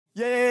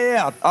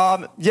Yeah.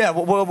 What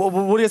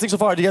do you guys think so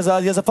far? Do you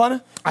guys have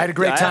fun? I had a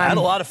great time. I had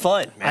a lot of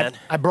fun, man.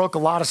 I broke a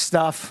lot of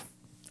stuff.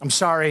 I'm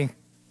sorry.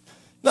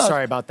 No.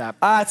 Sorry about that.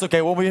 It's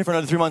okay. We'll be here for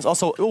another 3 months.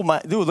 Also, dude,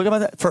 look at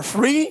that. For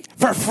free?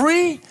 For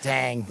free?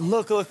 Dang.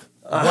 Look.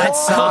 Wet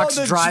socks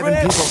driving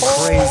drip. people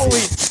Holy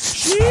crazy.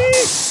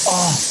 jeez.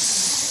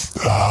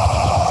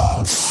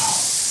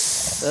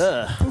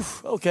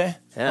 Okay.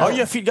 Yeah. Are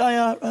you a feet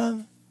guy,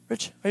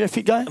 Rich? Are you a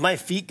feet guy? Am I a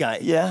feet guy?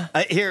 Yeah.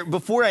 Here,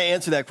 before I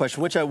answer that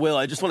question, which I will,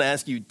 I just want to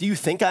ask you, do you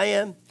think I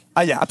am?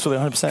 Yeah,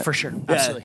 absolutely, 100%. For sure. Yeah. Absolutely.